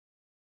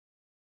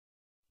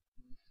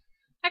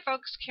Hi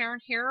folks, Karen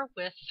here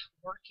with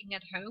Working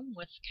at Home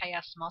with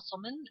KS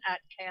Musselman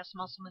at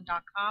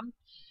ksmusselman.com,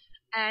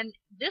 and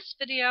this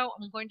video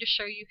I'm going to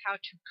show you how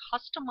to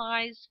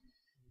customize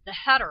the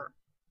header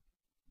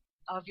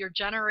of your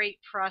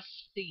GeneratePress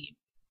theme.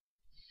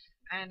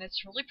 And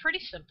it's really pretty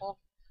simple.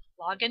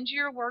 Log into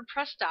your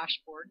WordPress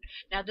dashboard.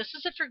 Now this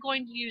is if you're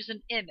going to use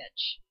an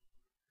image.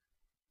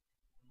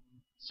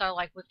 So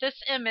like with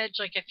this image,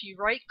 like if you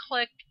right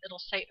click, it'll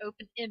say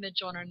Open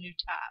Image on a new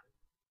tab.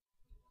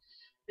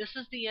 This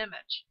is the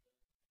image.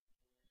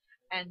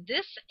 And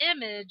this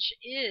image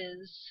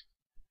is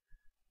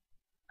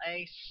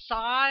a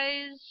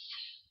size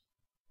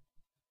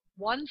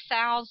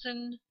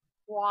 1000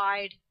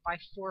 wide by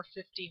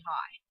 450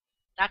 high.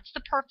 That's the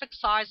perfect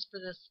size for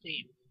this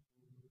theme.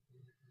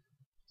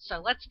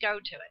 So let's go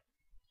to it.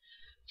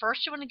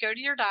 First you want to go to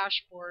your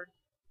dashboard.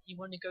 You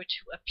want to go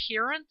to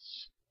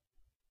Appearance,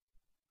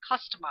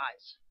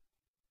 Customize.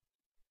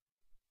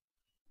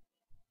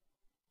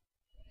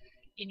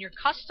 In your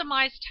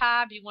Customize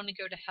tab you want to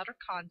go to Header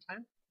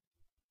Content.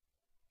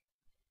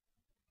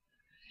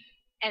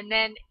 And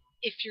then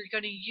if you're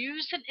going to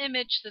use an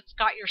image that's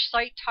got your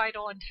site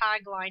title and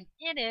tagline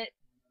in it,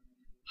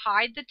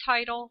 hide the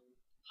title,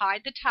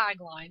 hide the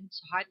tagline.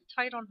 So hide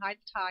the title and hide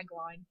the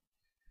tagline.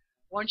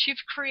 Once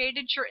you've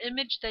created your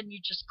image, then you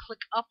just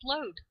click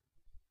Upload.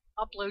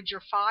 Upload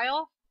your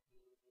file,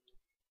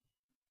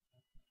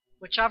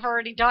 which I've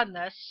already done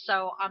this,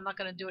 so I'm not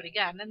going to do it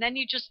again. And then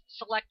you just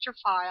select your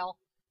file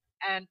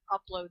and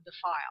upload the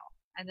file.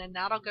 And then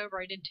that'll go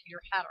right into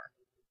your header.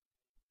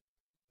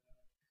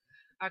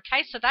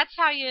 Okay, so that's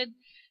how you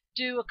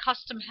do a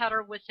custom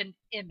header with an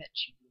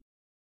image.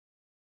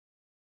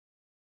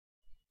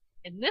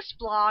 In this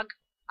blog,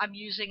 I'm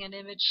using an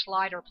image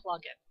slider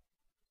plugin.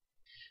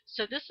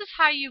 So this is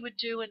how you would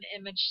do an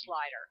image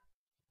slider.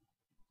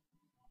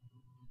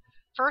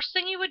 First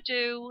thing you would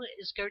do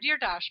is go to your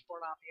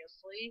dashboard,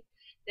 obviously.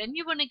 Then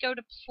you want to go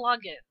to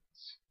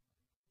Plugins.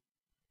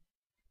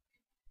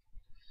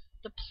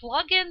 The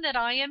plugin that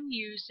I am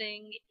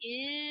using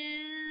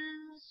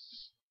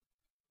is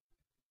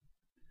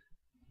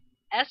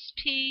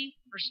SP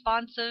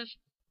Responsive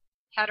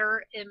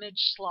Header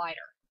Image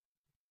Slider.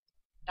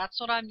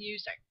 That's what I'm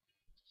using.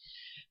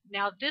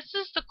 Now this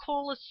is the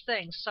coolest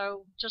thing,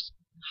 so just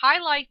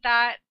highlight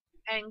that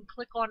and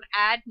click on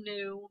Add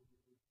New,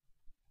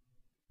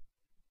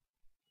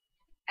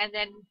 and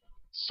then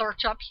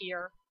search up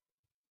here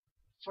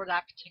for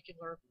that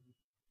particular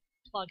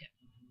plugin.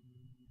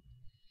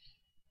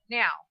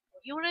 Now,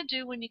 what you want to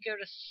do when you go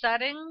to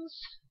Settings,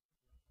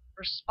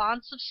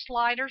 Responsive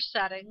Slider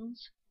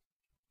Settings,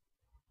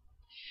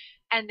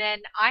 and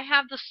then I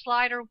have the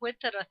slider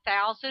width at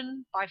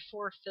 1000 by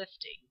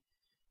 450.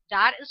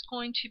 That is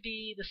going to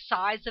be the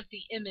size of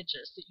the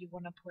images that you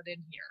want to put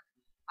in here.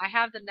 I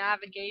have the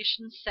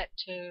navigation set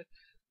to,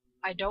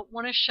 I don't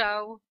want to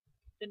show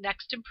the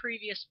next and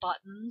previous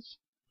buttons.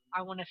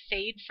 I want to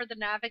fade for the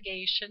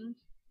navigation.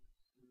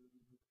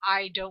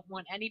 I don't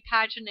want any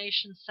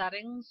pagination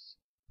settings.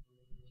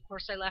 Of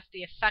course, I left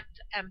the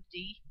effect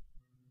empty.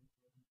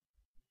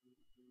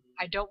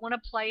 I don't want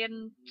to play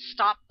and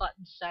stop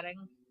button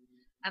setting.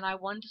 And I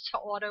want it to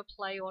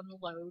autoplay on the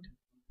load.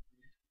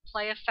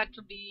 Play effect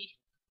would be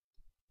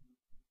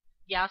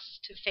yes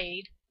to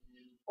fade.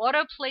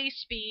 Autoplay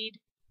speed,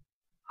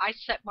 I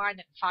set mine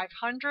at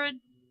 500.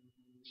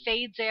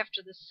 Fades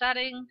after the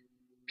setting.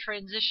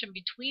 Transition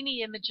between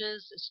the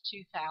images is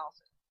 2000.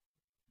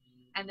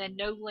 And then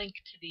no link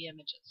to the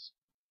images.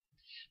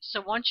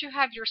 So once you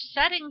have your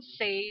settings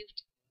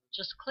saved,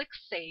 just click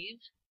Save.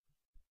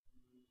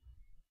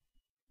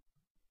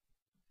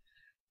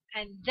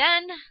 And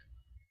then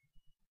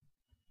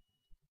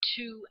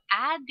to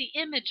add the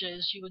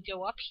images, you would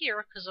go up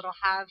here because it'll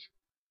have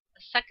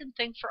a second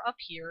thing for up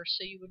here.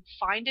 So you would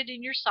find it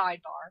in your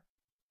sidebar,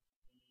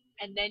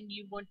 and then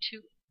you want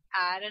to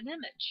add an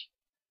image.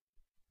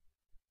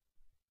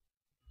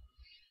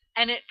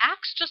 And it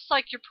acts just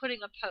like you're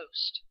putting a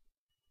post.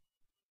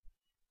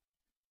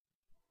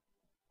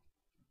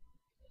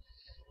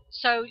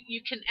 So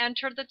you can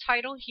enter the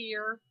title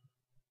here.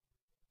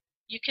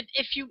 You can,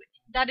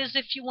 that is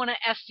if you want to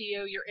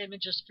SEO your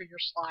images for your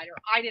slider.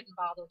 I didn't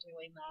bother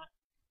doing that.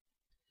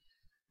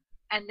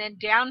 And then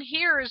down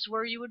here is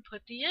where you would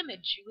put the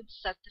image. You would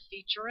set the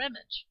feature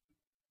image.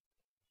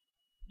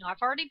 Now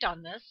I've already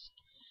done this,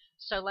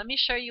 so let me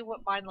show you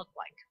what mine look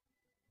like.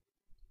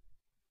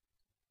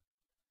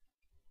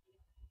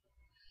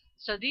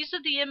 So these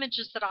are the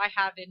images that I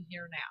have in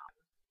here now.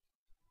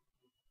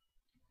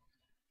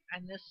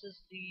 And this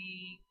is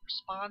the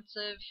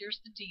responsive. Here's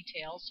the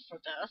details for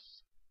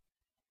this.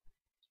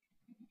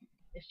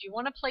 If you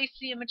want to place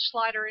the image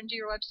slider into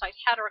your website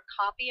header,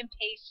 copy and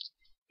paste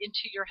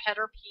into your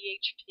header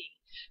PHP.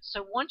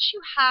 So once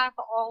you have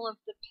all of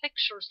the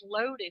pictures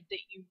loaded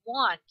that you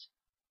want,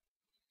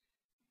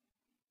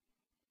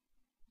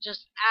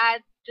 just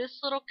add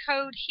this little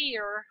code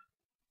here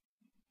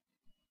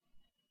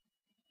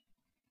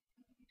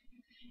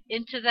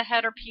into the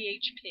header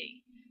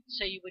PHP.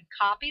 So you would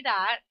copy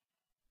that,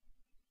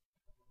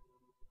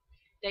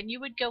 Then you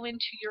would go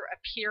into your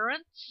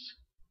appearance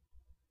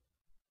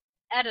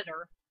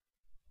editor,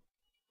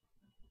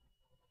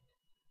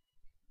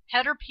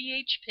 header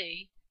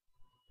PHP.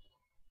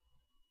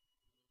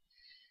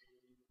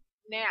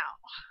 Now,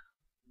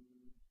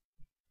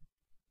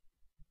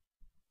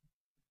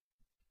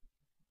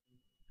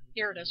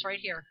 here it is right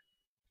here.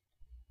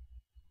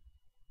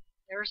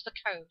 There's the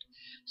code.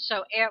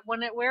 So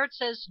where it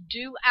says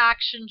do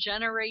action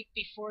generate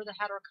before the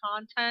header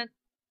content,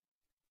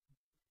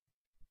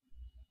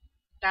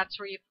 that's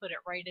where you put it,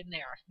 right in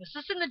there. This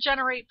is in the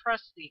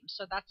GeneratePress theme,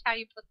 so that's how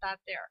you put that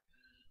there.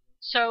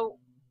 So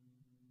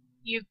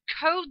you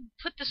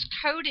put this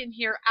code in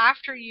here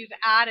after you've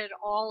added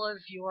all of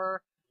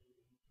your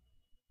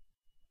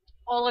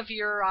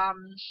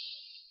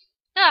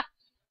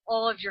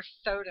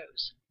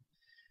photos.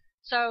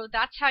 So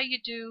that's how you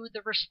do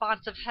the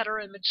responsive header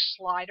image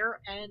slider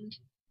and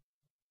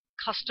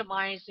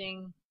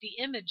customizing the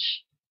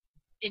image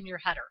in your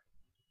header.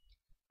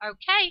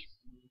 Okay,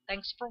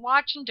 thanks for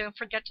watching. Don't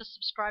forget to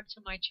subscribe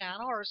to my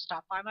channel or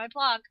stop by my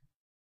blog.